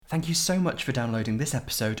Thank you so much for downloading this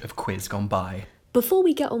episode of Quiz Gone By. Before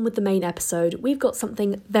we get on with the main episode, we've got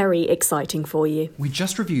something very exciting for you. We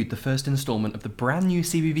just reviewed the first instalment of the brand new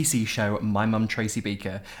CBBC show My Mum Tracy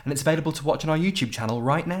Beaker, and it's available to watch on our YouTube channel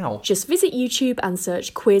right now. Just visit YouTube and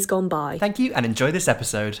search Quiz Gone By. Thank you and enjoy this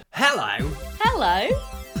episode. Hello, Hello!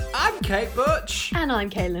 I'm Kate Butch. And I'm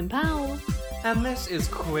Caitlin Powell. And this is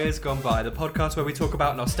Quiz Gone By, the podcast where we talk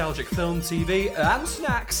about nostalgic film, TV and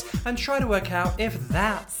snacks and try to work out if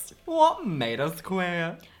that's what made us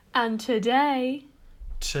queer. And today,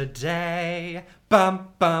 bum,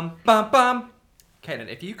 bum, bum, bum. Caitlin,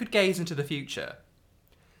 if you could gaze into the future,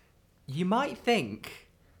 you might think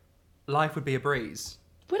life would be a breeze.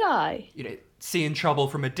 would I? You know, seeing trouble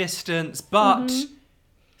from a distance, but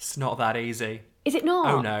it's not that easy. Is it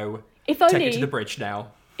not? Oh no. If Take only, it to the bridge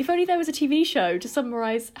now. if only there was a TV show to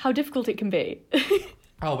summarise how difficult it can be.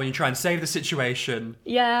 Oh, when you try and save the situation,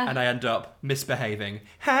 Yeah. and I end up misbehaving.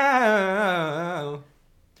 How?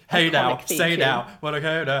 Hey Iconic now, theme say tune. now, what a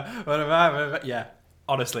coda, what a... Yeah,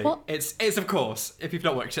 honestly, What? it's of course, if you've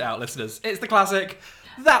not worked it out, listeners, it's the classic,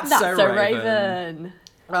 That's That's So so Raven. Raven.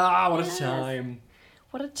 Ah, what Yes. a time.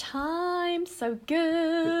 What a time. So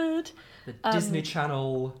good. The Disney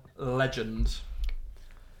Channel legend.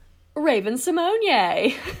 Raven Simone.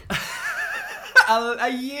 A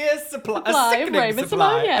year's supply, a Supply of sickening Raven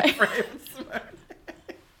supply Simone. of Raven Simone.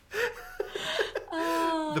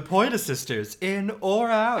 The Pointer Sisters, in or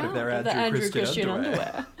out of their Andrew Christian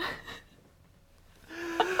underwear.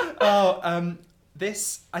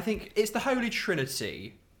 This, I think, it's the holy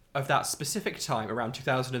trinity of that specific time around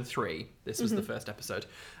 2003. This was the first episode.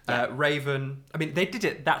 Raven, I mean, they did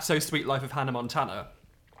it, That's So Sweet Life of Hannah Montana.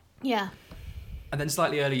 Yeah. And then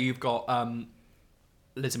slightly earlier, you've got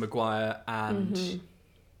Lizzie McGuire and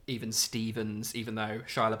even Stevens, even though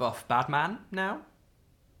Shia LaBeouf, bad man now.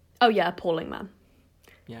 Oh yeah, appalling man.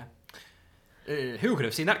 Yeah. Who could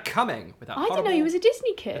have seen that coming with that I didn't know he was a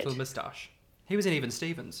Disney kid. little moustache? He was in Even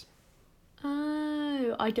Stevens.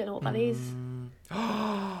 Oh, I don't know what that is.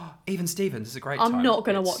 Even Stevens is a great I'm time. not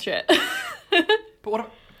going to It's- watch it. But what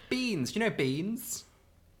about Beans? Do you know Beans?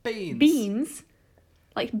 Beans. Beans?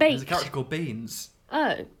 Like baked? There's a character called Beans.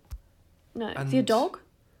 Oh. No. Is he a And- dog?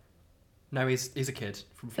 No, he's a kid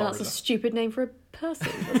from No, Florida. that's a stupid name for a person.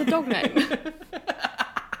 That's a dog name.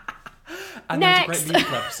 And there's a Next. great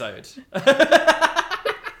musical episode.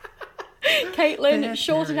 Caitlin,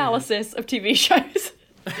 short analysis of TV shows.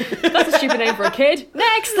 That's a stupid name for a kid.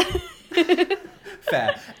 Next!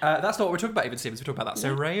 Fair. That's not what we're talking about, Even Stevens. We're talking about That's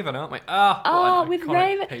So Raven, aren't we? Ah, Oh, what an with iconic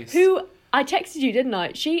Raven, piece. who I texted you, didn't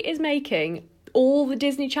I? She is making all the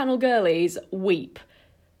Disney Channel girlies weep.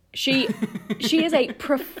 She is a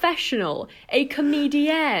professional, a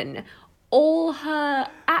comedian. All her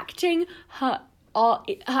acting, her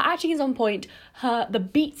acting is on point. The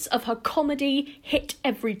beats of her comedy hit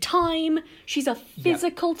every time. She's a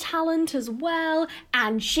physical talent as well,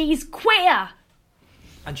 and she's queer.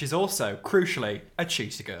 And she's also, crucially, a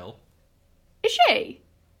cheetah girl. Is she?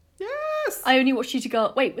 Yes! I only watched Cheetah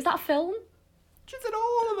Girl. Wait, was that a film? She's in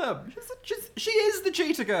all of them. She is the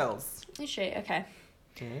cheetah girls. Is she? Okay.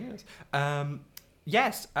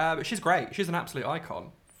 Yes. She's great. She's an absolute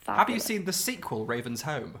icon. Have you Fabulous. seen the sequel, Raven's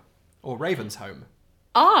Home? Or Raven's Home?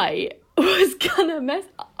 I was gonna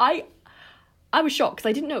I was shocked because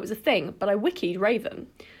I didn't know it was a thing, but I wikied Raven.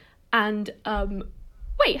 And,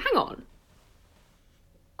 wait, hang on.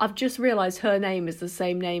 I've just realised her name is the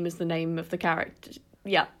same name as the name of the character.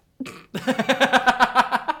 Yeah.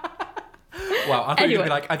 Wow, I thought you were going to Anyway. be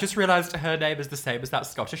like, I just realised her name is the same as that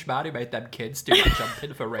Scottish man who made them kids do that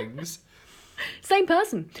jumping for rings. Same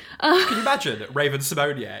person. Can you imagine Raven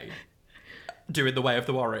Simone doing the Way of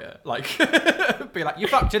the Warrior? Like, be like, you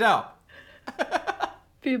fucked it up.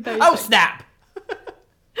 Be amazing. Oh, snap!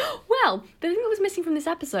 Well, the thing that was missing from this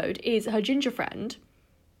episode is her ginger friend.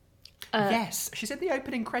 Yes, she's in the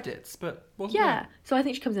opening credits, but wasn't Yeah, so I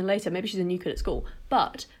think she comes in later. Maybe she's a new kid at school.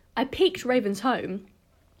 But I peeked Raven's Home,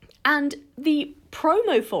 and the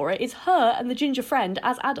promo for it is her and the ginger friend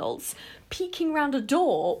as adults peeking round a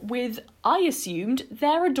door with, I assumed,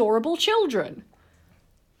 their adorable children.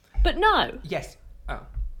 But no. Yes. Oh.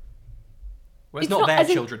 Well, it's It's not not- their as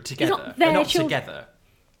in, children it's together. not They're their not chil- together.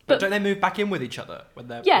 But But- don't they move back in with each other when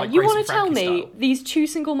they're Yeah, like you Grace want and to tell Frankie me style? these two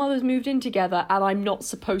single mothers moved in together and I'm not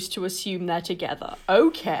supposed to assume they're together.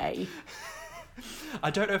 Okay. I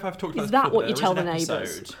don't know if I've talked about Is this that before, what but you there tell is an the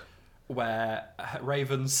neighbours? episode where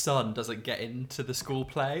Raven's son doesn't get into the school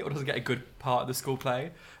play or doesn't get a good part of the school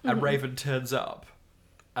play, and Raven turns up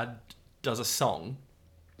and does a song.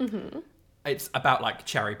 It's about like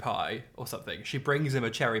cherry pie or something. She brings him a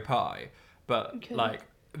cherry pie, but like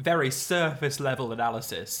very surface level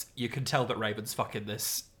analysis, you can tell that Raven's fucking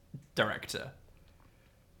this director.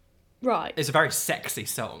 Right. It's a very sexy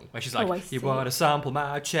song where she's like, I "You see. want to sample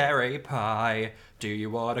my cherry pie? Do you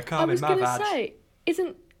want to I come in was my going to vag?" say,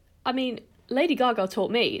 Lady Gaga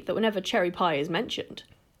taught me that whenever cherry pie is mentioned,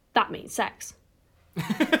 that means sex.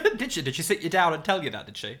 Did she sit you down and tell you that?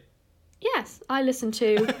 Did she? Yes, I listened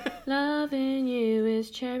to Loving You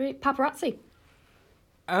is Cherry... Paparazzi.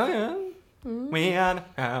 Oh yeah. We are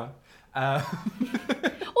now.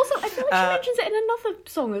 Also, I feel like she mentions it in another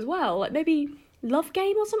song as well, like maybe Love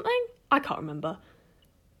Game or something? I can't remember.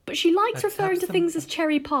 But she likes Let's referring have to things as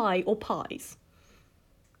cherry pie or pies.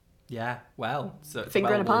 Yeah, well, it's a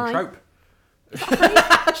Finger in a well-worn pie. trope.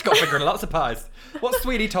 She's got finger in lots of pies. What's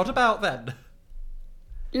Sweeney Todd about then?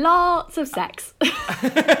 Lots of sex. I've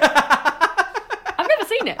never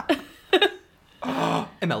seen it.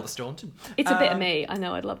 Imelda Staunton. It's a bit of me. I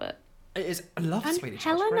know I'd love it. It is. I love And Sweeney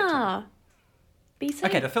Todd. Great time. Helena. Be safe.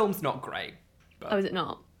 Okay, the film's not great, but Oh, is it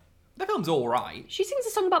not? the film's all right. She sings a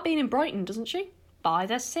song about being in Brighton, doesn't she? By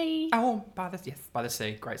the sea. Oh, by the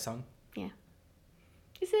sea, great song. Yeah.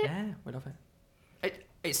 Is it? Yeah, we love it.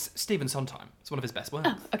 It's Stephen Sondheim. It's one of his best works.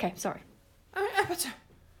 Oh, okay, sorry.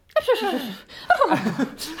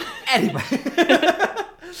 Anyway,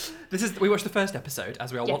 we watched the first episode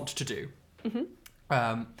as we all Yes. want to do.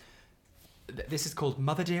 Mm-hmm. This is called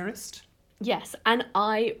Mother Dearest. Yes, and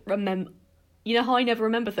I remember... You know how I never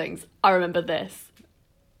remember things? I remember this.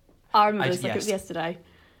 I remember this like it was yes. yesterday.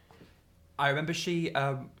 I remember she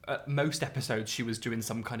at most episodes she was doing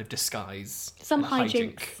some kind of disguise, Some and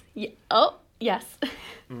hijinks. Yeah. Oh, yes.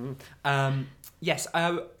 Yes,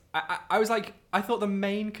 I was like, I thought the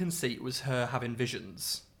main conceit was her having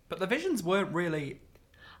visions, but the visions weren't really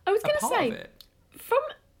I was a going to part say, of it.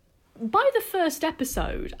 by the first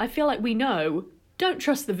episode, I feel like we know, don't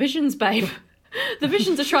trust the visions, babe. The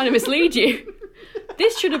visions are trying to mislead you.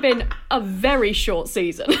 This should have been a very short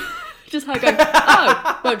season. Just her going,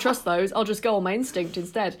 oh, won't trust those. I'll just go on my instinct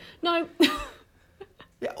instead. No.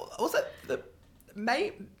 Yeah, also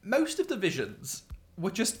most of the visions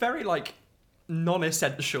were just very like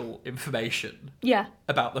non-essential information Yeah.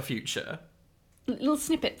 about the future. Little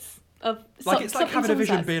snippets of Like it's like something having a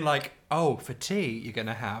vision says. being like, oh, for tea you're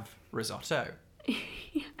gonna have risotto.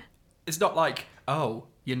 Yeah. It's not like, oh,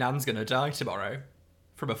 your nan's gonna die tomorrow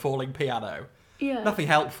from a falling piano. Yeah. Nothing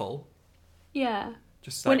helpful. Yeah.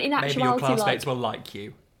 Just When like, in maybe your actuality, classmates like- will like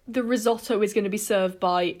you. The risotto is going to be served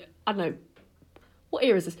by, I don't know, what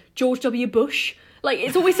era is this? George W. Bush? Like,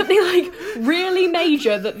 it's always something like really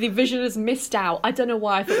major that the vision has missed out. I don't know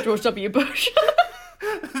why I thought George W. Bush.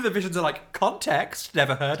 The visions are like, context,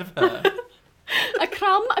 never heard of her. a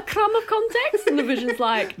crumb of context, and the vision's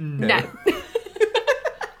like, no.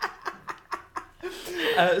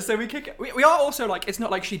 So we are also like, it's not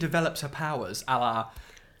like she develops her powers a la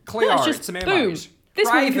Cleo, No, it's just it's a mere boom. mind. This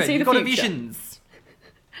woman can Raven, see you've the got future. visions.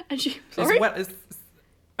 And she, sorry?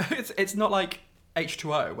 It's not like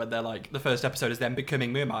H2O when they're like, the first episode is them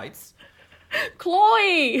becoming mermaids.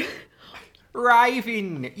 Chloe,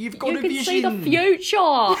 Raven, you've got you a can vision. see the future.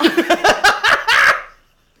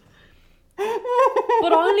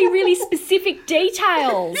 But only really specific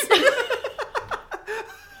details.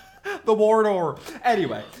 The Warrior.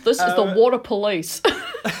 Anyway. This is the water police.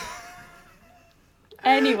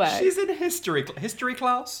 Anyway. She's in history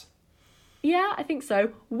class? Yeah, I think so.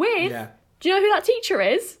 With, Yeah. do you know who that teacher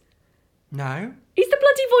is? No. He's the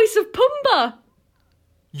bloody voice of Pumbaa.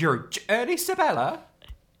 You're Ernie Sabella?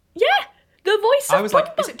 Yeah, the voice of I was Pumbaa.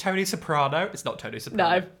 like, is it Tony Soprano? It's not Tony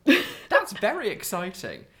Soprano. No. That's very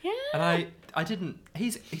exciting. Yeah. And I didn't...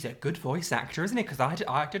 He's a good voice actor, isn't he? Because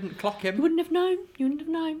I didn't clock You him. wouldn't have known. You wouldn't have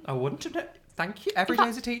known. I wouldn't have... Thank you. Every In fact-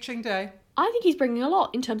 day's a teaching day. I think he's bringing a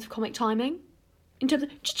lot in terms of comic timing. In terms of...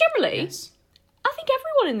 Just generally, Yes. I think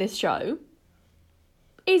everyone in this show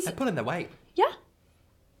is... They're pulling their weight. Yeah.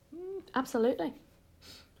 Absolutely.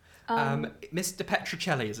 Mr.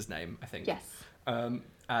 Petrocelli is his name, I think. Yes.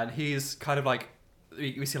 And he's kind of like...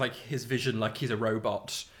 We see like his vision like he's a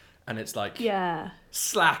robot. And it's like... Yeah.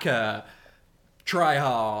 Slacker. Try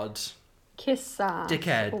hard. Kiss ass.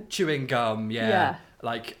 Dickhead. Oh, Chewing gum. Yeah. Yeah.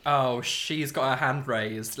 Like, oh, she's got her hand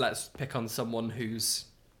raised. Let's pick on someone who's...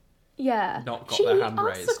 yeah. Not got she their hand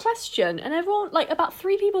asks raised. a question and everyone, like about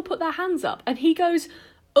 3 people put their hands up and he goes,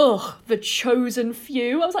 ugh, the chosen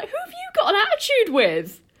few. I was like, who have you got an attitude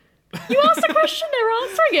with? You asked a question, they're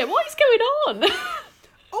answering it. What is going on?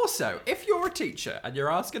 Also, if you're a teacher and you're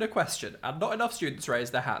asking a question and not enough students raise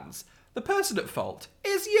their hands, the person at fault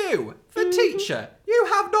is you, the Mm-hmm. teacher. You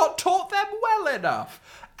have not taught them well enough.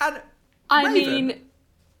 And I Raven, mean,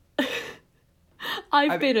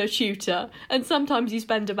 I've been a tutor, and sometimes you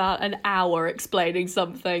spend about an hour explaining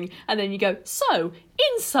something, and then you go, so,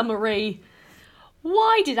 in summary,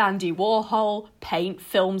 why did Andy Warhol paint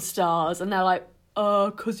film stars? And they're like,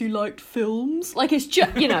 'cause he liked films? Like, it's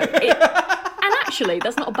just, you know, and actually,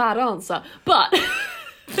 that's not a bad answer, but...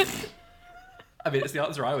 I mean, it's the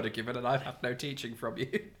answer I would have given, and I've had no teaching from you.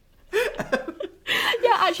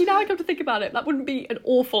 Yeah, actually, now I come to think about it, that wouldn't be an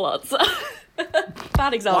awful answer.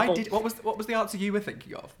 Bad example. What was the answer you were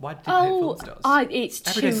thinking of? Why did he paint film stars? It's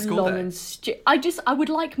Everyday too school long day. and I would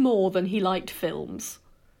like more than he liked films.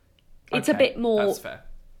 It's a Okay, bit more, That's fair.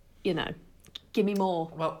 you know, give me more.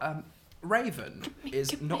 Well, Raven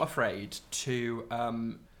is not afraid to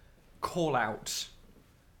call out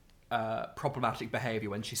problematic behaviour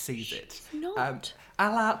when she sees it. not. A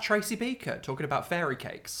la Tracy Beaker talking about fairy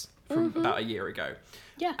cakes from about a year ago.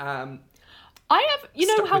 Yeah. Um, I have, you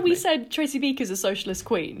know stuck how with we me. said Tracy Beaker's a socialist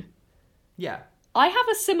queen? yeah. I have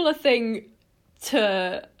a similar thing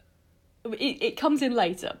to, it comes in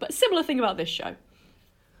later, but a similar thing about this show.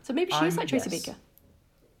 So maybe she is like Tracy yes. Beaker.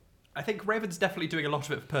 I think Raven's definitely doing a lot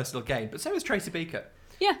of it for personal gain, but so is Tracy Beaker.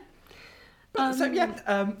 Yeah.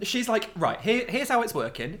 She's like, right, here's how it's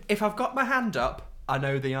working. If I've got my hand up, I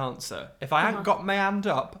know the answer. If I haven't got my hand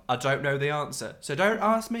up, I don't know the answer. So don't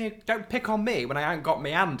ask me, don't pick on me when I haven't got my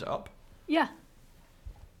hand up. Yeah.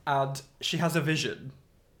 And she has a vision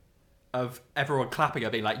of everyone clapping her,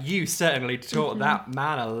 being like, you certainly taught that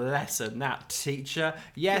man a lesson, that teacher.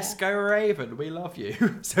 Yes, Yeah. go Raven, we love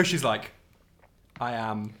you. So she's like,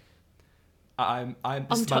 I'm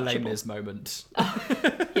this is my Les Untouchable. Mis moment.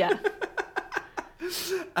 Yeah.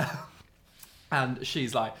 And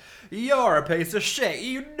she's like, you're a piece of shit,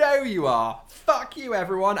 you know you are. Fuck you,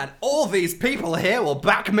 everyone, and all these people here will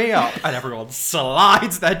back me up. And everyone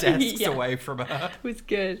slides their desks Yeah. away from her. It was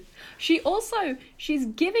good. She's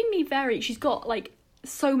giving me she's got like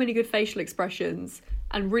so many good facial expressions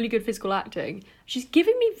and really good physical acting. She's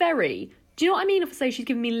giving me do you know what I mean if I say she's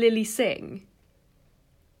giving me Lily Singh?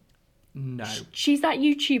 No. She's that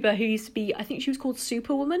YouTuber who used to be, I think she was called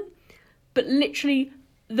Superwoman, but literally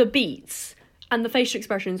the beats and the facial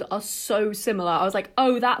expressions are so similar. I was like,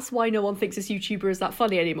 oh, that's why no one thinks this YouTuber is that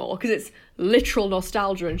funny anymore, because it's literal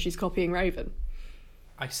nostalgia and she's copying Raven.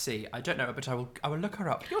 I see. I don't know, but I will look her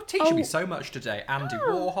up. You're teaching me so much today. Andy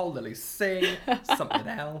Warhol, Lily Singh, something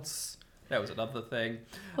else. There was another thing.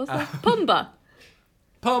 What's that? Pumbaa.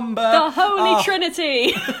 Pumbaa. The Holy Oh,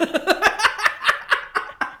 Trinity.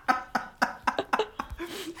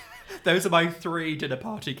 Those are my 3 dinner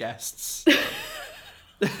party guests.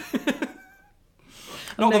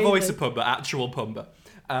 Not the voice of Pumbaa, actual Pumbaa.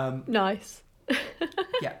 Nice.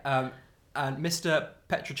 Yeah, and Mr.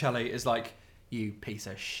 Petrocelli is like, you piece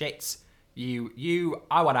of shit. I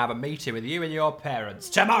want to have a meeting with you and your parents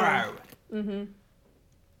tomorrow. Mm-hmm.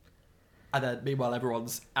 And then, meanwhile,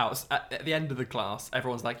 everyone's out at the end of the class.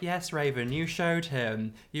 Everyone's like, yes, Raven, you showed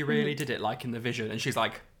him. You really did it, like in the vision. And she's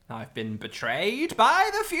like, I've been betrayed by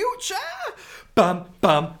the future. Bum,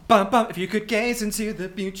 bum, bum, bum. If you could gaze into the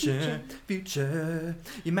future,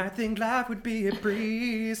 you might think life would be a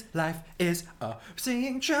breeze. Life is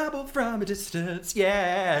seeing trouble from a distance.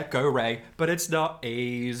 Yeah, go Ray, but it's not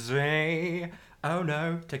easy. Oh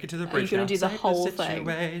no, take it to the bridge you now. gonna do the Save whole thing?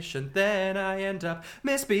 situation, then I end up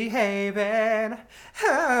misbehaving.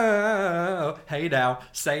 Oh, hey now,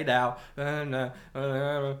 say now. I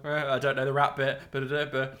don't know the rap bit.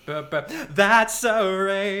 That's so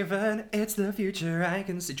Raven, it's the future I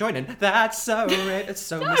can see. Join in. That's so Raven, it's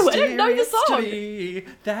so I didn't know the mysterious to song. me.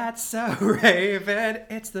 That's so Raven,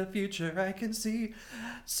 it's the future I can see.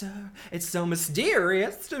 So, it's so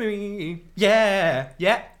mysterious to me. Yeah,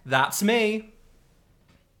 that's me.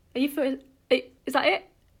 Are you for? Is that it?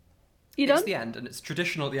 You done? It's the end, and it's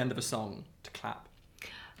traditional at the end of a song to clap.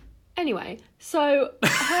 Anyway, so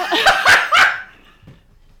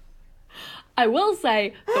I will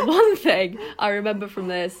say the one thing I remember from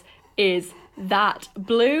this is that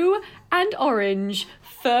blue and orange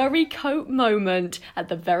furry coat moment at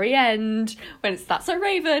the very end when it's That's So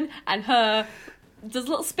Raven and her does a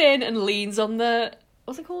little spin and leans on the,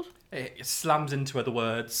 what's it called? It slams into her the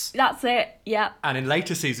words. That's it, yeah. And in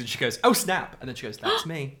later seasons, she goes, oh snap! And then she goes, that's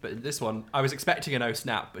me. But in this one, I was expecting an oh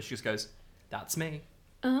snap, but she just goes, that's me.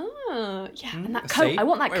 Oh, yeah, and that coat, See? I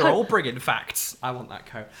want that We're coat. all bringing facts. I want that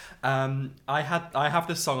coat. I have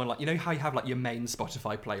this song on, like, you know how you have like your main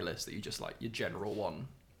Spotify playlist that you just like, your general one?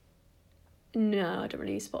 No, I don't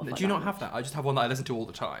really use Spotify. Do you not have that? I just have one that I listen to all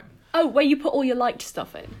the time. Oh, where you put all your liked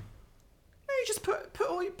stuff in? No, you just put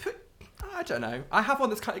I don't know. I have one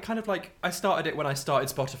that's kind of like, I started it when I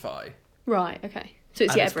started Spotify. Right, okay. So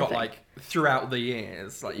it's and it's everything. got like throughout the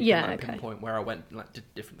years, like you Yeah, can like, okay. pinpoint where I went and like did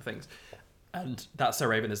different things. And That's So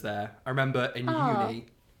Raven is there. I remember in Ah. uni,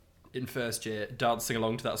 in first year, dancing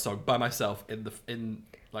along to that song by myself in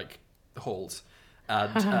like the halls,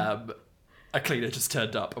 and a cleaner just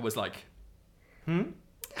turned up and was like, "Hmm."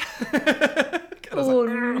 And I was Oh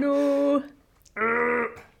like, no.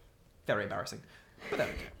 very embarrassing. But there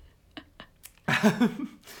we go.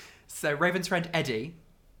 So Raven's friend Eddie.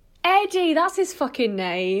 Eddie, that's his fucking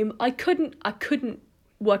name. I couldn't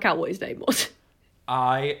work out what his name was.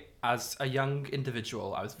 As a young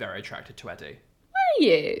individual, I was very attracted to Eddie. Are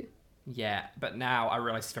you? Yeah, but now I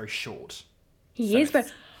realise he's very short. He So is very...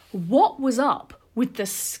 it's- What was up with the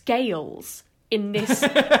scales in this?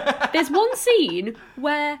 There's one scene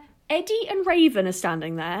where Eddie and Raven are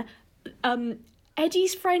standing there.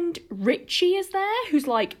 Eddie's friend Richie is there, who's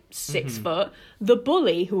like 6 foot. The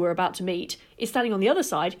bully, who we're about to meet, is standing on the other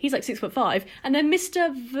side. He's like 6'5". And then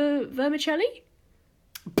Mr. Vermicelli?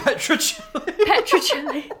 Petrocelli.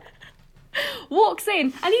 Petrocelli walks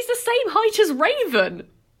in, and he's the same height as Raven.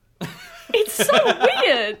 It's so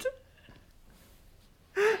weird.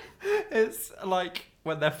 It's like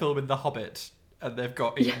when they're filming The Hobbit and they've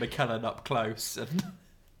got Ian McKellen up close and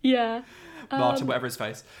Yeah. Martin, whatever his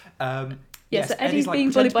face. Yeah, Yes, so Eddie's like,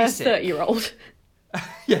 being pretend bullied to be by a sick. 30-year-old.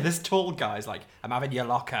 Yeah, this tall guy's like, I'm having your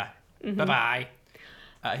locker. Mm-hmm. Bye-bye.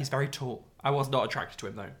 He's very tall. I was not attracted to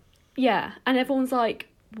him, though. Yeah, and everyone's like,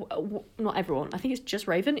 not everyone, I think it's just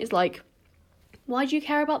Raven, is like, why do you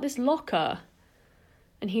care about this locker?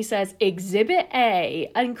 And he says, Exhibit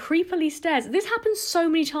A, and creepily stares. This happens so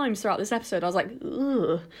many times throughout this episode. I was like,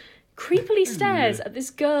 ugh. Creepily stares at this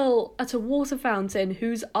girl at a water fountain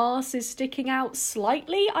whose arse is sticking out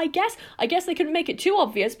slightly, I guess. I guess they couldn't make it too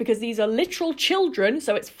obvious because these are literal children,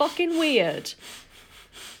 so it's fucking weird.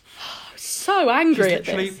 So angry She's at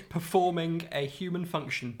literally this. performing a human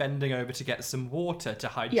function, bending over to get some water to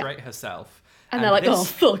hydrate herself. And they're like, this, oh,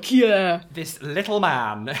 fuck yeah. This little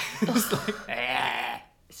man is like, "Eh."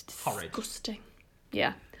 It's Horrid. disgusting.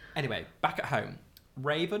 Yeah. Anyway, back at home,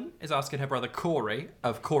 Raven is asking her brother Corey,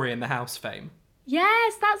 of Corey in the House fame.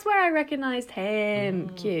 Yes, that's where I recognised him.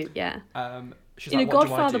 Cute, yeah. She's In like, a what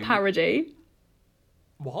do I Godfather do? parody.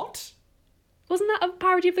 What? Wasn't that a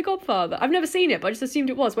parody of The Godfather? I've never seen it, but I just assumed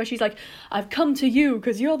it was, where she's like, I've come to you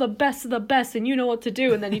because you're the best of the best and you know what to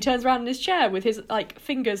do. And then he turns around in his chair with his, like,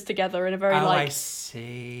 fingers together in a very, I like,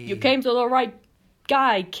 see. you came to the right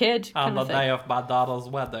guy, kid, On kind the of day thing. of my daughter's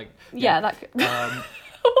wedding. Yeah, that... Um,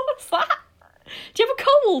 What's that? Do you have a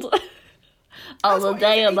cold? On the what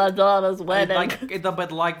day it of my daughter's wedding. like, it's a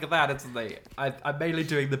bit like that, isn't it? I'm mainly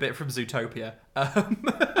doing the bit from Zootopia.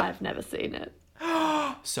 I've never seen it.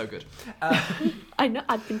 So good. I know,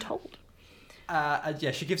 I've been told. And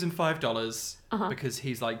yeah, she gives him $5 Uh-huh. because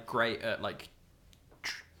he's like great at like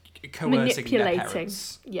coercing their Manipulating.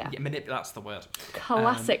 parents. Yeah. That's the word.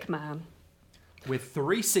 Classic man. With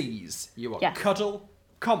 3 C's, you are Yeah. cuddle,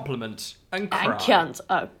 compliment, and cry. And cunt.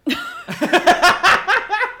 Oh.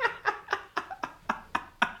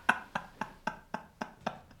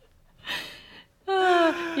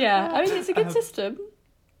 Yeah, I mean, it's a good system.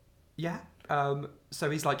 Yeah. So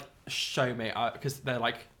he's like, show me, because they're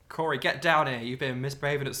like, Corey, get down here. You've been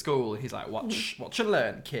misbehaving at school. And he's like, what you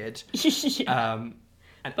learn, kid? Yeah.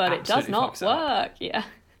 And But it does absolutely not fucks it up. work. Yeah.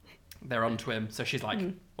 They're onto him. So she's like,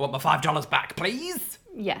 I want my $5 back, please.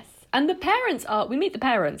 Yes. And the parents are, we meet the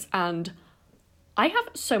parents, and I have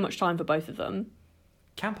so much time for both of them.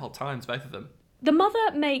 Camp hold times, both of them. The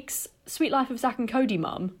mother makes Sweet Life of Zack and Cody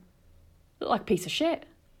mum look like a piece of shit.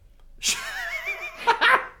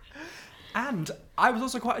 And I was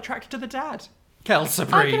also quite attracted to the dad. Kelsa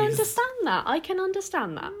Breeze. I can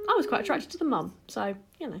understand that. I was quite attracted to the mum, so,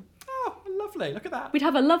 you know. Oh, lovely. Look at that. We'd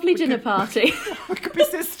have a lovely dinner party. We could be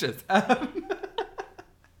sisters.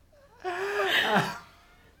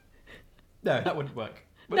 No, that wouldn't work.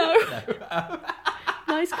 Would No. it? No.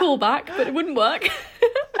 Nice callback, but it wouldn't work.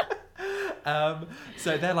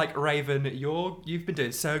 So they're like, Raven, you've been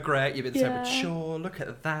doing so great. You've been so Yeah. mature. Look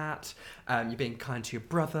at that. You're being kind to your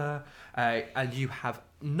brother, and you have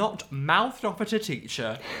not mouthed off at a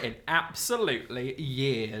teacher in absolutely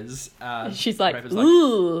years. She's like, Raven's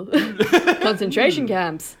ooh, concentration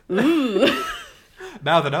camps. Ooh.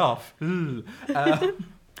 mouthing off. Ooh.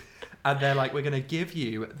 And they're like, we're going to give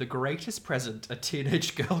you the greatest present a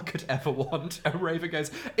teenage girl could ever want. And Raven goes,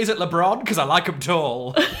 is it LeBron? Because I like him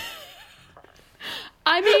tall.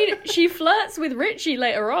 I mean, she flirts with Richie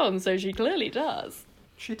later on, so she clearly does.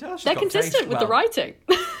 She does. She's They're got consistent taste. with the Well, writing.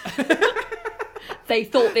 They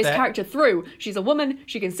thought this They're- character through. She's a woman,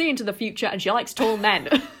 she can see into the future, and she likes tall men.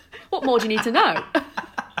 What more do you need to know?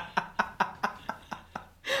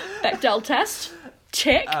 Bechdel test.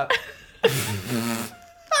 Tick.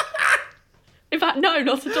 In fact, no,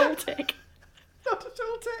 not at all tick. Not at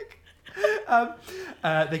all tick.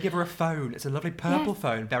 They give her a phone. It's a lovely purple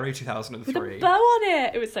phone, very 2003. With a bow on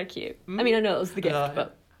it. It was so cute. I mean, I know it was the gift,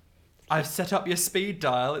 but... I've set up your speed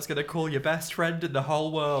dial. It's going to call your best friend in the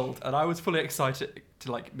whole world. And I was fully excited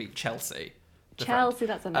to, like, meet Chelsea. Chelsea,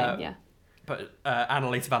 that's her name, yeah. But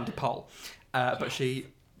Annalise van der Pol. But she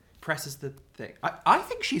presses the thing. I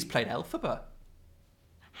think she's played Elphaba.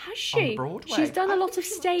 Has she? On Broadway. She's done a lot of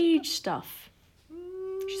stage stuff.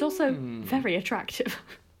 She's also very attractive.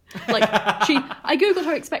 Like, I googled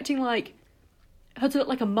her expecting, like, her to look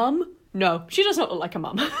like a mum. No, she does not look like a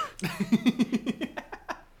mum.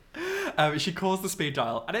 She calls the speed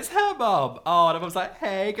dial, and it's her mum. Oh, and everyone's like,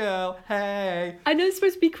 hey, girl, hey. I know it's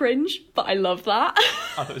supposed to be cringe, but I love that.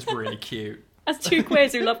 I thought it was really cute. As two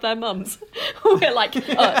queers who love their mums. We're like,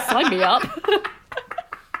 sign me up.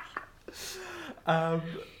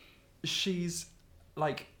 She's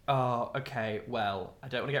like, oh, okay, well, we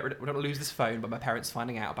don't want to lose this phone, but my parents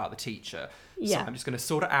finding out about the teacher. Yeah. So I'm just going to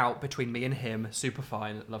sort it out between me and him. Super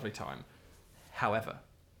fine, lovely time. However,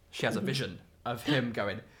 she has a vision of him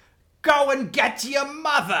going, go and get your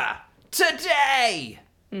mother today.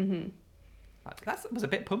 That was a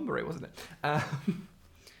bit Pumbery, wasn't it?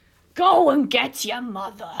 Go and get your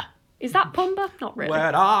mother. Is that Pumba? Not really.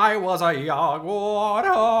 When I was a young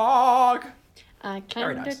warthog.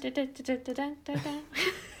 Very nice.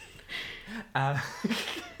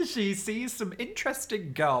 She sees some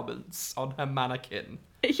interesting garments on her mannequin.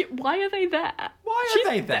 Why are they there? Why are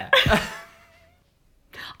they there?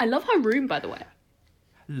 I love her room, by the way.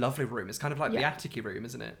 Lovely room. It's kind of like the attic room,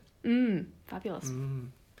 isn't it? Fabulous.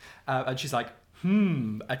 And she's like,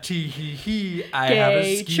 a tee-hee-hee, I have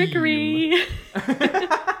a scheme. Trickery.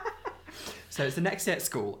 So it's the next day at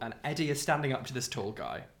school, and Eddie is standing up to this tall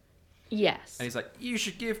guy. Yes. And he's like, you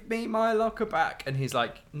should give me my locker back. And he's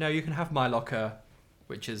like, no, you can have my locker,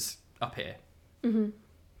 which is up here.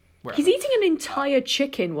 He's eating an entire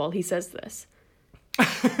chicken while he says this. Why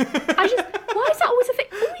is that always a thing?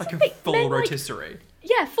 Like a full rotisserie.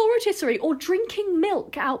 Yeah, full rotisserie, or drinking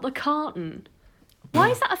milk out the carton. Why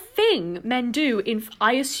is that a thing men do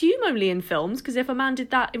I assume only in films, because if a man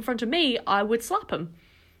did that in front of me, I would slap him.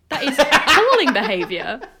 That is appalling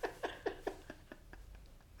behaviour.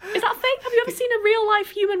 Is that a thing? Have you ever seen a real life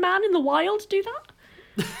human man in the wild do that?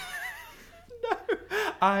 No.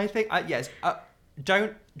 I think, yes,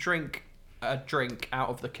 don't drink a drink out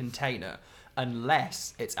of the container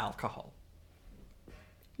unless it's alcohol.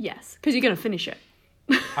 Yes, because you're going to finish it.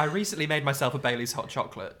 I recently made myself a Bailey's hot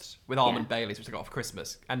chocolate with almond Baileys, which I got for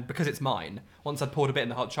Christmas. And because it's mine, once I'd poured a bit in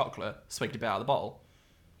the hot chocolate, swigged a bit out of the bottle.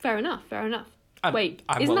 Fair enough. Wait,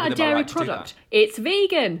 I'm isn't well that a within my dairy right to do product? It's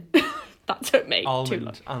vegan. That took me too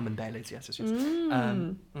long. Almond Baileys, yes. Yeah,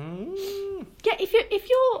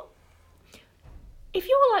 if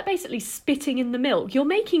you're like basically spitting in the milk, you're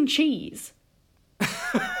making cheese.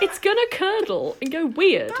 It's gonna curdle and go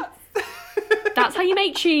weird. That's how you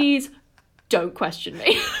make cheese. Don't question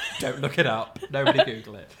me. Don't look it up. Nobody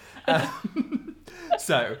Google it.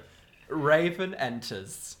 So, Raven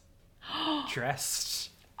enters, dressed.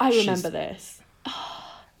 I remember this.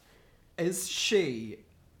 Has she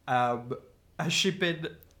been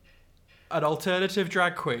an alternative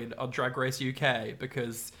drag queen on Drag Race UK?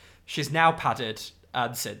 Because she's now padded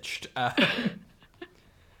and cinched.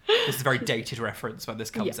 This is a very dated reference when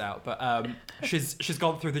this comes out, but she's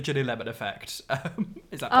gone through the Ginny Lemon effect.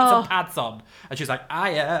 It's like, put some pads on, and she's like,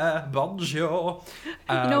 "Aya, bonjour."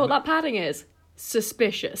 You know what that padding is?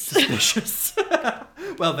 Suspicious. Suspicious.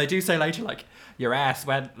 Well, they do say later, like, your ass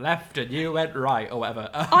went left and you went right, or whatever.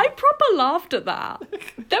 I proper laughed at that.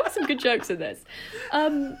 There were some good jokes in this.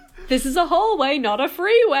 This is a hallway, not a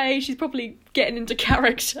freeway. She's probably getting into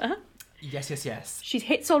character. Yes. She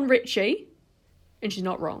hits on Richie. And she's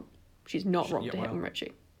not wrong. She's not wrong to hit on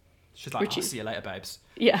Richie. She's like, I'll see you later, babes.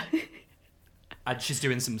 Yeah. And she's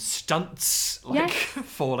doing some stunts, like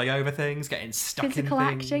falling over things, getting stuck in things. Physical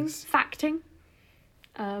acting, facting.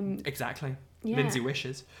 Exactly. Yeah. Lindsay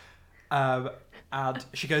wishes. And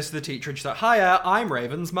she goes to the teacher and she's like, hiya, I'm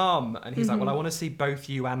Raven's mum. And he's like, well, I want to see both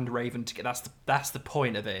you and Raven together. That's the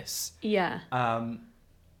point of this. Yeah.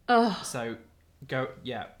 So... Go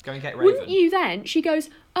and get Raven. Wouldn't you then? She goes,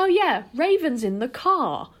 oh yeah, Raven's in the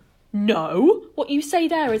car. No. What you say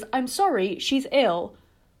there is, I'm sorry, she's ill.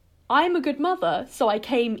 I'm a good mother, so I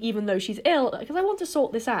came even though she's ill, because I want to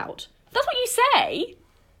sort this out. That's what you say.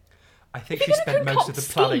 I think she spent most of the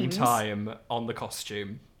planning time on the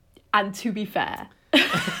costume. And to be fair,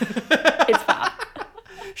 it's fab.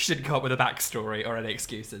 She didn't come up with a backstory or any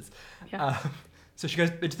excuses. Yeah. So she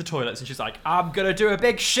goes into the toilets and she's like, I'm gonna do a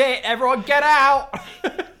big shit, everyone get out!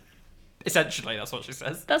 Essentially, that's what she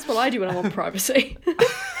says. That's what I do when I want privacy.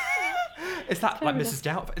 Is that Fair like enough. Mrs.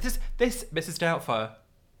 Doubtfire? This Mrs. Doubtfire.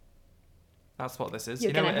 That's what this is.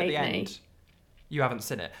 You're you know, gonna at the hate me. end, you haven't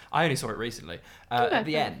seen it. I only saw it recently. Okay, At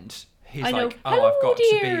the fair. end, he's I know. like, "Oh, Hello, I've got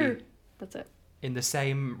dear. to be That's it. in the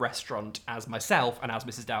same restaurant as myself and as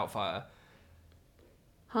Mrs. Doubtfire."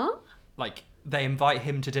 Huh? Like they invite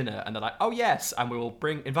him to dinner, and they're like, "Oh yes," and we will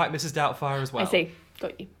invite Mrs. Doubtfire as well. I see.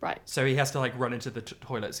 Got you. Right. So he has to like run into the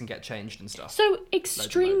toilets and get changed and stuff. So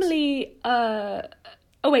extremely.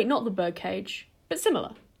 Oh wait, not the birdcage, but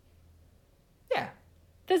similar. Yeah.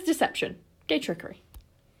 There's deception, gay trickery.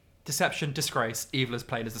 Deception, disgrace, evil is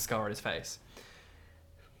plain as the scar on his face.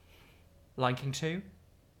 Lion King 2?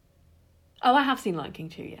 Oh, I have seen Lion King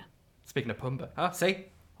 2, yeah. Speaking of Pumbaa. Oh, see?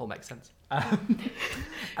 All makes sense.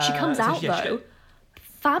 She comes so out, yeah, though,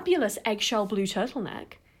 fabulous eggshell blue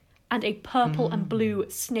turtleneck and a purple and blue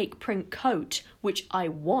snake print coat, which I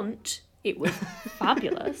want. It was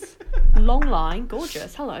fabulous. Long line,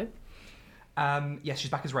 gorgeous. Hello. Yes,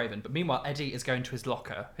 she's back as Raven, but meanwhile, Eddie is going to his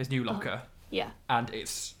locker, his new locker, Yeah. and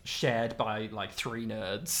it's shared by like 3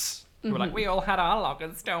 nerds who are like, we all had our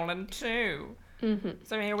lockers stolen too.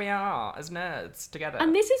 So here we are as nerds together.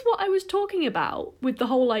 And this is what I was talking about with the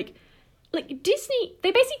whole like Disney,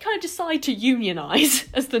 they basically kind of decide to unionize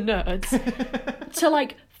as the nerds to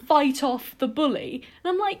like fight off the bully.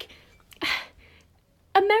 And I'm like,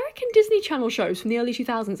 American Disney Channel shows from the early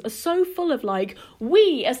 2000s are so full of like,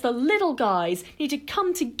 we as the little guys need to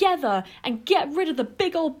come together and get rid of the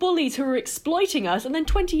big old bullies who are exploiting us. And then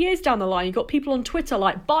 20 years down the line, you've got people on Twitter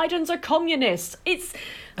like, Biden's a communist. It's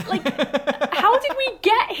like, how did we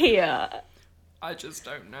get here? I just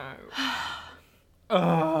don't know.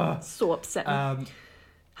 So upsetting.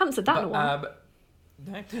 Haven't said that in a while.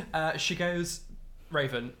 No.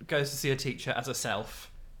 Raven goes to see a teacher as herself,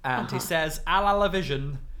 and he says, a la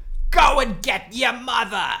Vision, go and get your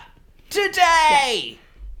mother today!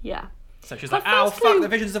 Yeah. So she's Her like, ow, first fuck, clue- the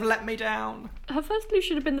Visions have let me down. Her first clue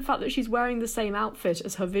should have been the fact that she's wearing the same outfit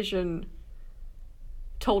as her vision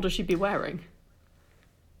told her she'd be wearing.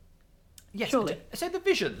 Yes, Surely. so the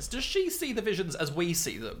Visions, does she see the Visions as we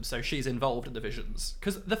see them, so she's involved in the Visions?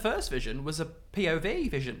 Because the first Vision was a POV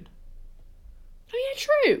vision. Oh yeah,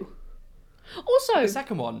 true. Also, The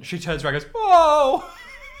second one, she turns around and goes, whoa!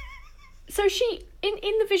 so she in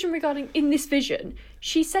the vision in this vision,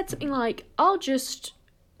 she said something like, I'll just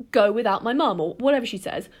go without my mum, or whatever she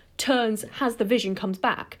says, has the vision, comes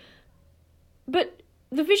back. But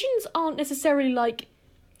the visions aren't necessarily like,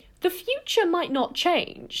 the future might not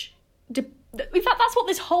change. In fact, that's what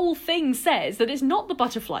this whole thing says, that it's not the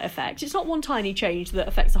butterfly effect. It's not one tiny change that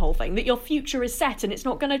affects the whole thing, that your future is set and it's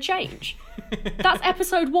not going to change. That's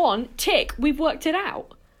episode 1, tick, we've worked it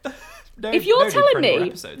out. No, If you're no need for telling any more me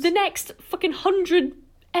episodes. the next fucking 100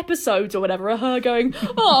 episodes or whatever are her going,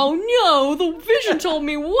 oh no, the vision told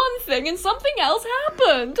me one thing and something else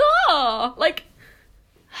happened. Like,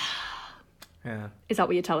 Yeah. is that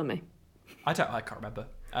what you're telling me? I can't remember.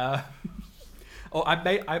 I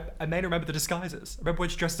may remember the disguises. Remember when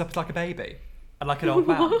she dresses up like a baby and like an old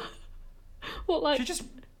man? What, like, She just...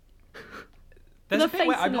 There's The a bit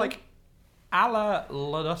where face I'm in like, a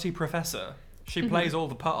la Nutty Professor. She Mm-hmm. plays all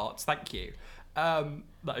the parts, thank you.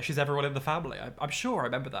 Like she's everyone in the family. I'm sure I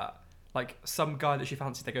remember that. Like some guy that she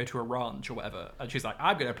fancied, they go to a ranch or whatever, and she's like,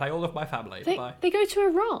 I'm going to play all of my family. Bye. they go to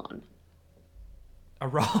Iran? A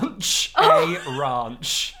ranch. Oh. A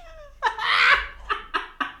ranch.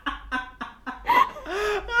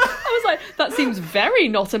 I was like, that seems very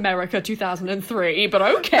not America 2003, but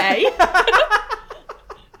okay.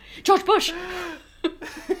 George Bush.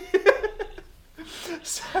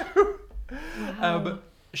 So,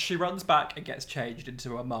 she runs back and gets changed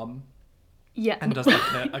into a mum Yeah. and does like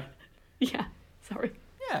a Yeah. Sorry.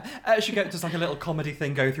 yeah. She does like a little comedy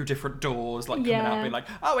thing, go through different doors, like coming out Yeah. being like,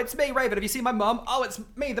 oh, it's me, Raven. Have you seen my mum? Oh, it's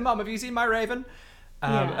me, the mum. Have you seen my Raven?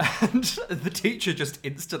 Yeah. And the teacher just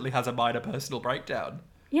instantly has a minor personal breakdown.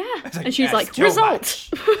 Yeah. It's like, And she's "Yes, like, too result.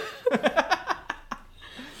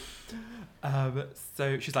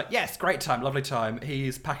 So she's like, yes, great time, lovely time.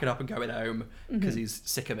 He's packing up and going home because he's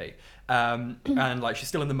sick of me. And like she's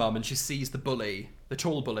still in the mum and she sees the bully, the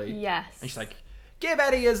tall bully. Yes. And she's like, give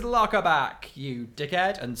Eddie his locker back, you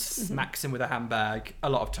dickhead, and smacks him with a handbag a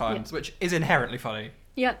lot of times, which is inherently funny.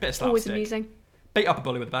 Yeah. Bit of Always slapstick. amusing. Beat up a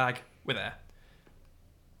bully with a bag. We're there.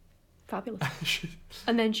 Fabulous.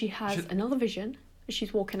 And then she has another vision as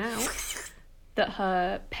she's walking out that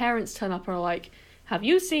her parents turn up and are like, have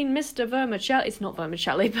you seen Mr. Vermicelli? It's not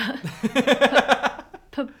Vermicelli,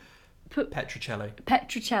 but Petrocelli.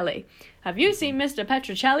 Petrocelli. Have you seen Mr.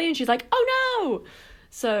 Petrocelli? And she's like, oh no!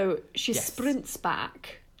 So she sprints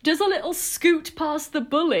back, does a little scoot past the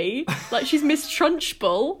bully, like she's Miss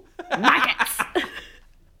Trunchbull. Maggots!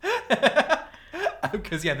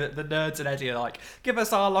 Because, the nerds and Eddie are like, give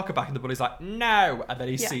us our locker back. And the bully's like, no. And then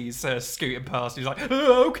he sees her scooting past. And he's like,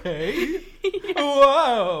 oh, okay.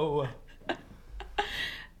 Whoa.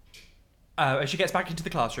 And she gets back into the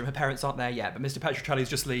classroom. Her parents aren't there yet, but Mr. Petrocelli's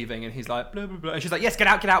just leaving. And he's like, blah, blah, blah. And she's like, yes, get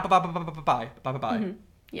out. Bye. Mm-hmm.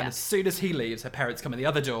 Yeah. And as soon as he leaves, her parents come in the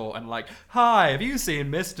other door and like, hi, have you seen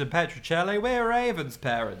Mr. Petrocelli? We're Raven's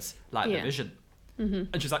parents. Like the Vision. Mm-hmm.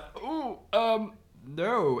 And she's like, oh,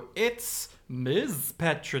 no, it's Ms.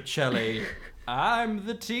 Petrocelli. I'm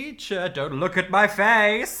the teacher. Don't look at my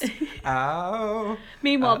face. Oh.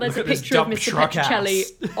 Meanwhile, there's a picture of Mr.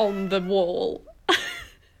 Petrocelli on the wall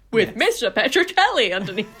with Mr. Petrocelli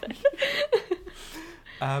underneath it.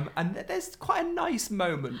 And there's quite a nice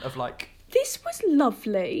moment of like... This was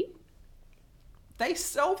lovely. They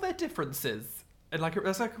solve their differences. And like,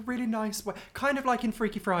 there's like a really nice way. Kind of like in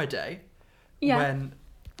Freaky Friday. Yeah. When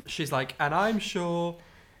she's like, and I'm sure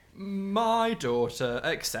my daughter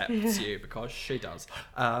accepts you because she does.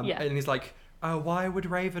 And he's like, oh, why would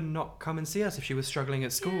Raven not come and see us if she was struggling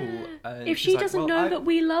at school? If she doesn't know that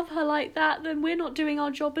we love her like that, then we're not doing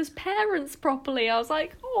our job as parents properly. I was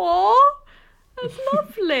like, aw, that's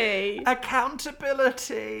lovely.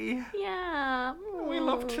 Accountability. Yeah. We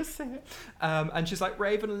love to see it. And she's like,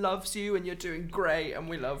 Raven loves you and you're doing great and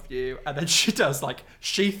we love you. And then she does, like,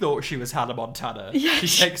 she thought she was Hannah Montana. Yeah, she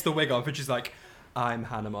takes the wig off and she's like, I'm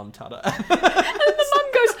Hannah Montana. And the mum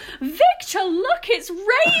goes, Victor, look, it's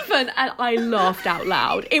Raven. And I laughed out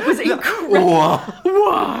loud. It was incredible.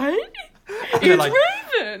 What? It's like,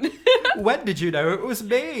 Raven. When did you know it was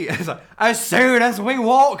me? It's like, as soon as we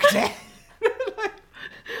walked in.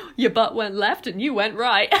 Your butt went left and you went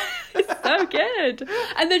right. It's so good.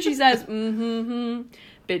 And then she says,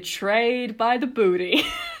 betrayed by the booty.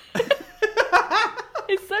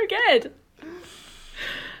 It's so good.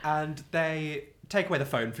 And they take away the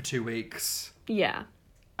phone for 2 weeks. Yeah.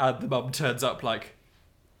 And the mum turns up like,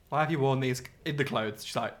 why have you worn these in the clothes?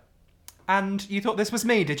 She's like, and you thought this was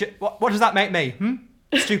me, did you? What does that make me?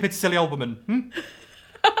 Stupid, silly old woman.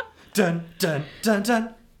 Dun, dun, dun,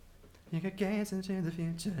 dun. You could gaze into the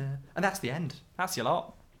future. And that's the end. That's your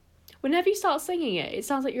lot. Whenever you start singing it, it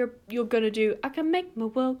sounds like you're going to do, I can make my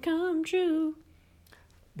world come true.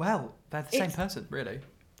 Well, they're the same person, really.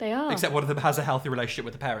 They are. Except one of them has a healthy relationship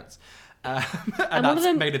with the parents. And that's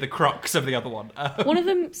mainly the crux of the other one. One of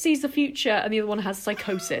them sees the future and the other one has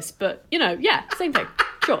psychosis. But, same thing.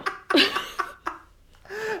 Sure.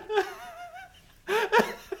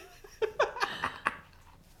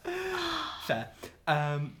 Fair.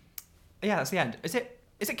 Yeah, that's the end. Is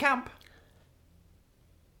it camp?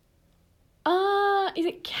 Is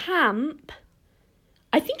it camp?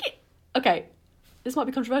 I think it... Okay, this might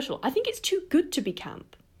be controversial. I think it's too good to be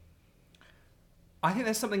camp. I think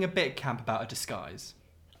there's something a bit camp about a disguise.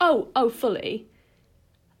 Oh, fully.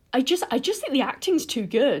 I just think the acting's too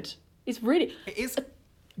good. It's really... It is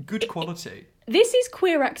good quality. This is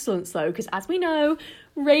queer excellence, though, because as we know,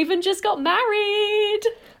 Raven just got married.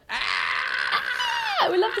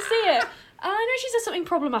 We love to see it. I know she said something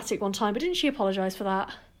problematic one time, but didn't she apologise for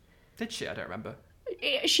that? Did she? I don't remember.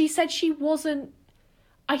 She said she wasn't...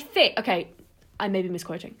 I think... Okay, I may be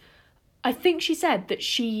misquoting. I think she said that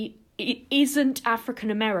she isn't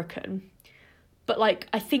African-American, but, like,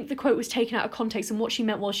 I think the quote was taken out of context, and what she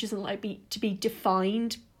meant was she doesn't like to be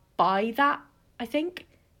defined by that, I think.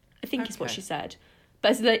 Is what she said.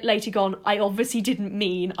 But as later gone, I obviously didn't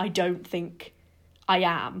mean I don't think I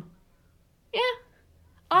am. Yeah.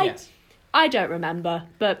 Yes. I don't remember,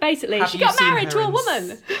 but basically she got married to a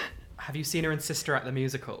woman. Have you seen her and Sister Act the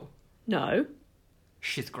musical? No.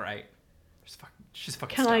 She's great. She's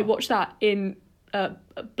fucking Can star. I watch that in a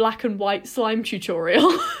black and white slime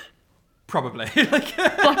tutorial? Probably. Black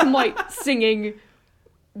and white singing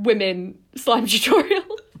women slime tutorial?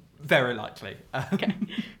 Very likely. Okay.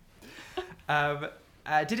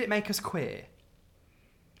 Did it make us queer?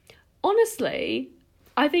 Honestly,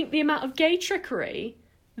 I think the amount of gay trickery,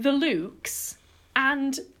 the looks,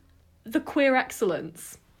 and the queer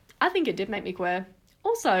excellence, I think it did make me queer.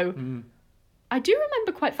 Also, I do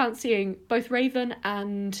remember quite fancying both Raven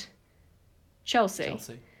and Chelsea.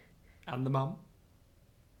 And the mum.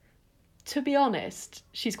 To be honest,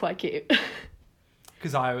 she's quite cute.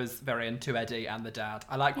 Because I was very into Eddie and the dad.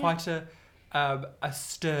 I like quite a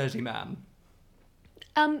sturdy man.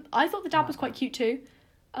 I thought the dad was quite cute too.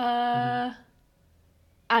 And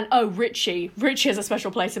Richie. Richie has a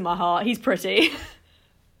special place in my heart. He's pretty.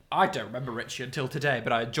 I don't remember Richie until today,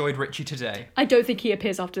 but I enjoyed Richie today. I don't think he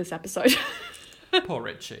appears after this episode. Poor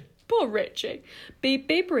Richie. Poor Richie. Beep,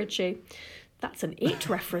 beep, Richie. That's an It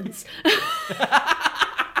reference.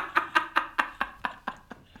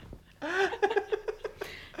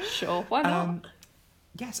 Sure, why not?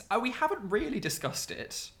 Yes, we haven't really discussed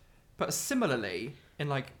it, but similarly, in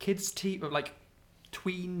like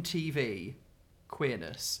tween TV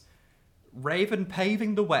queerness, Raven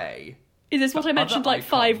paving the way. Is this what I mentioned like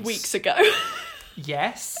 5 weeks ago?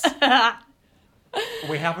 Yes.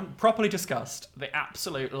 We haven't properly discussed the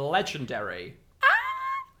absolute legendary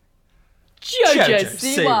Jojo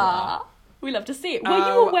Siwa. Siwa. We love to see it. Were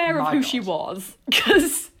you aware of who she was?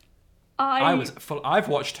 Because I've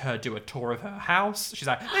watched her do a tour of her house. She's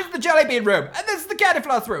like, this is the jelly bean room, and this is the candy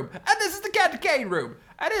floss room, and this is the candy cane room,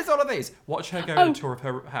 and it's all of these. Watch her go on a tour of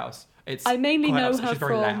her house. I mainly know her She's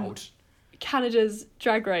very from loud. Canada's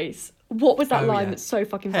Drag Race. What was that line that's so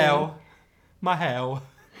fucking funny? Hell. My hell.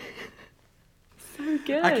 So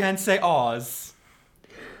good. I can't say Oz.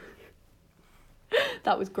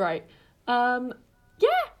 That was great. Yeah,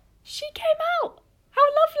 she came out. How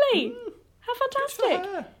lovely. How fantastic.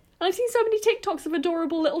 And I've seen so many TikToks of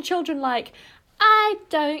adorable little children like, I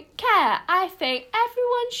don't care. I think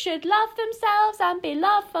everyone should love themselves and be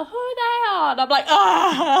loved for who they are. And I'm like,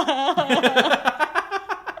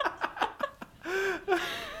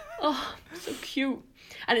 oh, so cute.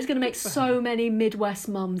 And it's going to make so many Midwest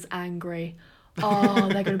mums angry. Oh,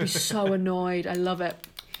 they're going to be so annoyed. I love it.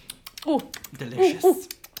 Oh, delicious. Ooh.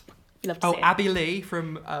 Love to see it. Abby Lee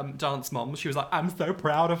from Dance Moms, she was like, I'm so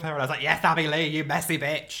proud of her. And I was like, yes, Abby Lee, you messy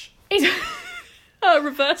bitch.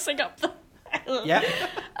 Reversing up the... Yep.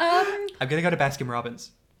 I'm going to go to Baskin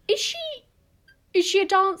Robbins. Is she a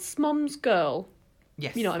Dance Moms girl?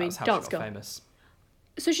 Yes, you know what I mean? That's how Dance she got girl. famous.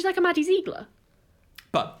 So she's like a Maddie Ziegler?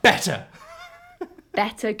 But better.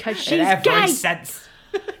 Better, because she's in every gay. sense.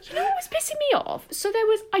 You know what was pissing me off? So there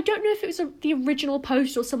was, I don't know if it was the original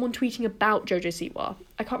post or someone tweeting about Jojo Siwa.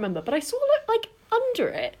 I can't remember. But I saw, like, under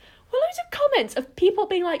it were loads of comments of people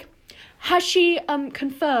being like, has she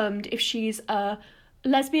confirmed if she's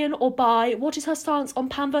lesbian or bi? What is her stance on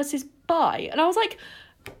pan versus bi? And I was like,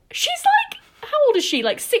 she's like, how old is she?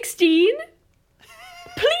 Like 16?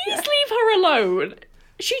 Please leave her alone.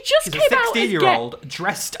 She's came out as 16-year-old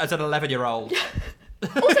dressed as an 11-year-old.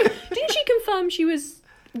 Also, didn't she confirm she was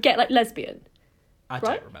lesbian? I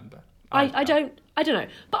don't remember. I don't know.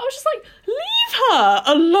 But I was just like, leave her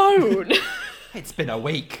alone. It's been a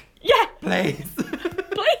week. Yeah. Please.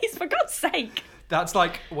 Please, for God's sake. That's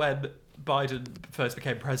like when Biden first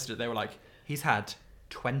became president, they were like, he's had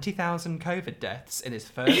 20,000 COVID deaths in his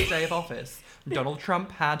first day of office. Donald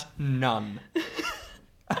Trump had none.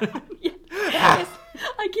 Yeah.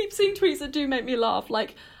 I keep seeing tweets that do make me laugh.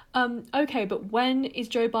 Like, okay, but when is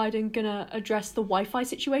Joe Biden gonna address the Wi-Fi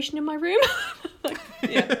situation in my room?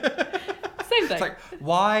 Yeah. Same thing. It's like,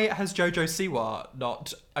 why has Jojo Siwa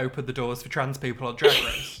not opened the doors for trans people on Drag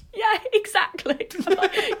Race? Yeah, exactly.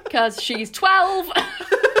 Because she's 12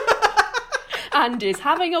 and is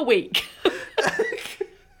having a week.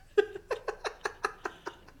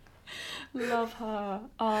 Love her.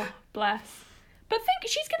 Oh, bless. But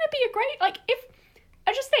think she's going to be a great, like,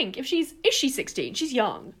 if she's 16? She's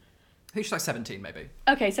young. I think she's like 17 maybe.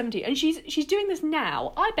 Okay, 17. And she's doing this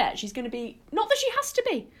now. I bet she's going to be, not that she has to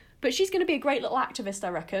be, but she's going to be a great little activist, I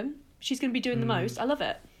reckon. She's going to be doing the most. I love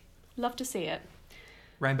it. Love to see it.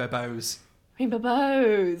 Rainbow bows. Rainbow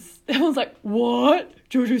bows. Everyone's like, what?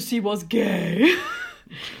 Jojo Siwa's gay.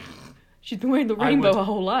 She's been wearing the rainbow her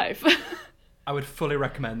whole life. I would fully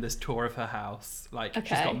recommend this tour of her house. Like,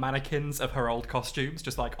 she's got mannequins of her old costumes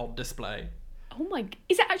just like on display. Oh my...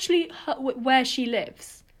 Is it actually where she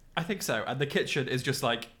lives? I think so. And the kitchen is just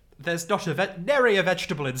like, there's not nary a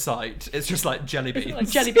vegetable in sight. It's just like jelly beans. Like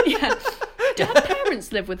jelly beans, yeah. Do her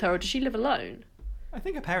parents live with her or does she live alone? I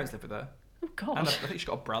think her parents live with her. Oh, God. And I think she's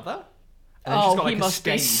got a brother. And then she's got, like, he a must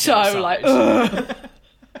be stage so outside. like...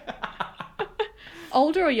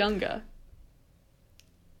 Older or younger?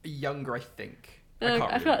 Younger, I think. I feel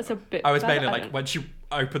like that's a bit... I was mainly like, when she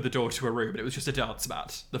opened the door to her room and it was just a dance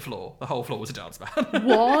mat. The whole floor was a dance mat.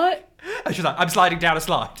 What? And she's like, I'm sliding down a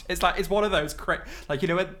slide. It's like, it's one of those, like, you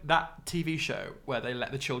know, when that TV show where they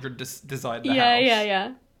let the children design the house?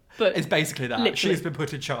 Yeah. But it's basically that. literally. She's been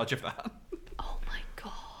put in charge of that. Oh my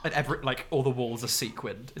God. And all the walls are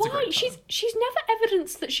sequined. It's a Why? great time. She's never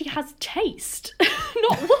evidenced that she has taste.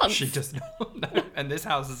 Not once. She does not know. And this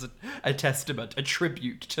house is a testament, a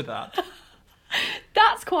tribute to that.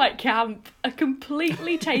 That's quite camp. A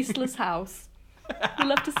completely tasteless house. We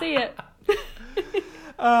love to see it.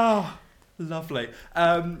 Oh, lovely.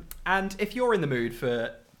 And if you're in the mood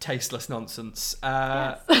for tasteless nonsense.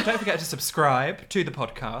 Don't forget to subscribe to the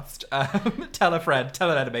podcast. Tell a friend,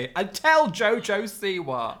 tell an enemy, and tell Jojo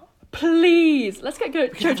Siwa. Please, let's get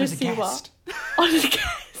good. We can have her Jojo as a Siwa guest. on a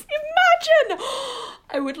guest. Imagine!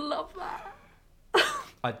 I would love that.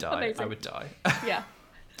 I'd die. Amazing. I would die. Yeah.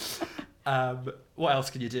 What else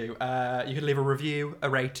can you do? You can leave a review, a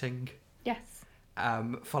rating. Yes.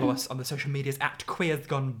 Follow us on the social medias at Queers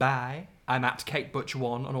Gone By. I'm at Kate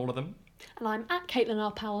Butch1 on all of them. And I'm at Caitlin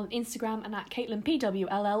R. Powell on Instagram and at Caitlin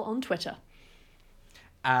PWLL on Twitter.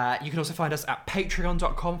 You can also find us at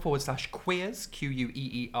patreon.com/queers,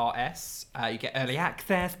 QUEERS. You get early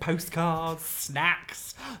access, postcards,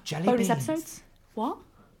 snacks, jelly Bonus beans. episodes? What?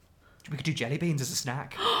 We could do jelly beans as a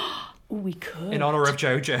snack. Ooh, we could. In honour of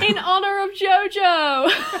Jojo. In honour of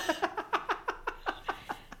Jojo!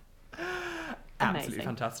 Absolutely Amazing.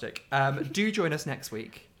 fantastic. Do join us next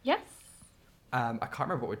week. Yes. I can't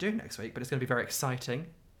remember what we're doing next week, but it's going to be very exciting.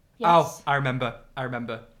 Yes. Oh, I remember.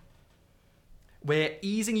 We're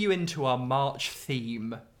easing you into our March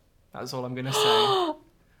theme. That's all I'm going to say.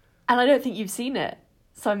 And I don't think you've seen it.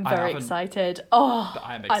 So I'm I very haven't. excited. Oh, But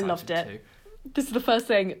I am I excited loved it. too. This is the first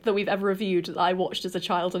thing that we've ever reviewed that I watched as a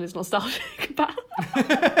child and is nostalgic about.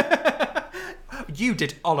 You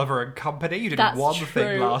did Oliver and Company. You did That's one true.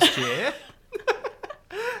 thing last year.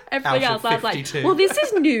 Everything Out else, of I was like, 52. well, this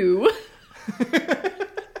is new.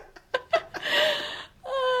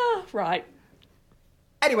 Right.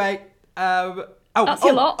 Anyway, That's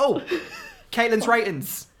your lot. Caitlin's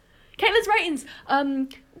ratings Caitlin's ratings.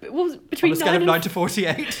 What was on between a scale of 9 9 and... to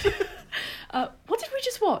 48. What did we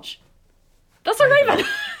just watch? That's so Raven.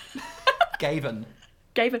 Gaven.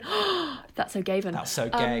 Gaven. That's so Gaven. That's so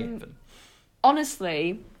Gaven.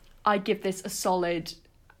 Honestly, I'd give this a solid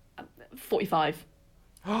 45.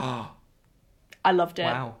 I loved it.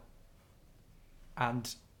 Wow.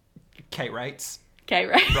 And Kate rates Okay,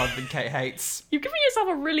 right. rather than Kate hates. You've given yourself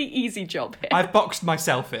a really easy job here. I've boxed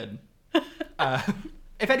myself in.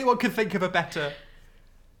 If anyone can think of a better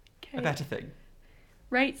thing.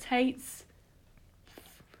 Rates, hates,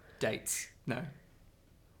 Dates. No.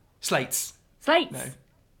 Slates. slates. No.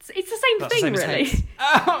 It's the same That's thing, the same really. as hates.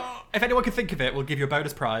 Oh, if anyone can think of it, we'll give you a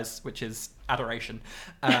bonus prize, which is adoration.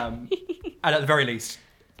 And at the very least,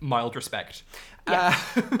 mild respect. Yeah.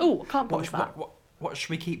 Oh, I can't promise that. What should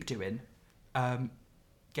we keep doing?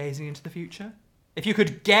 Gazing into the future? If you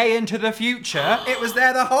could gay into the future, it was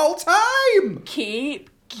there the whole time! Keep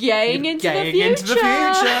gaying into the Gaying future. into the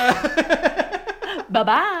future!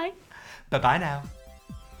 Bye-bye. Bye-bye now.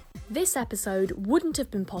 This episode wouldn't have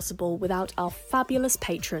been possible without our fabulous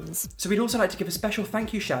patrons. So we'd also like to give a special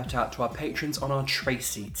thank you shout out to our patrons on our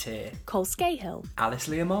Tracy tier. Cole Scahill, Alice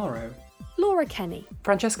Liamaro, Laura Kenny,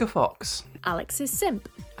 Francesca Fox, Alex's Simp.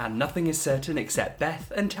 and nothing is certain except Beth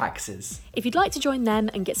and taxes. If you'd like to join them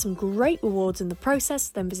and get some great rewards in the process,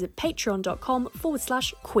 then visit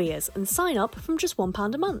patreon.com/queers and sign up from just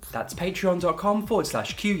 £1 a month. That's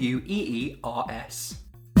patreon.com/QUEERS.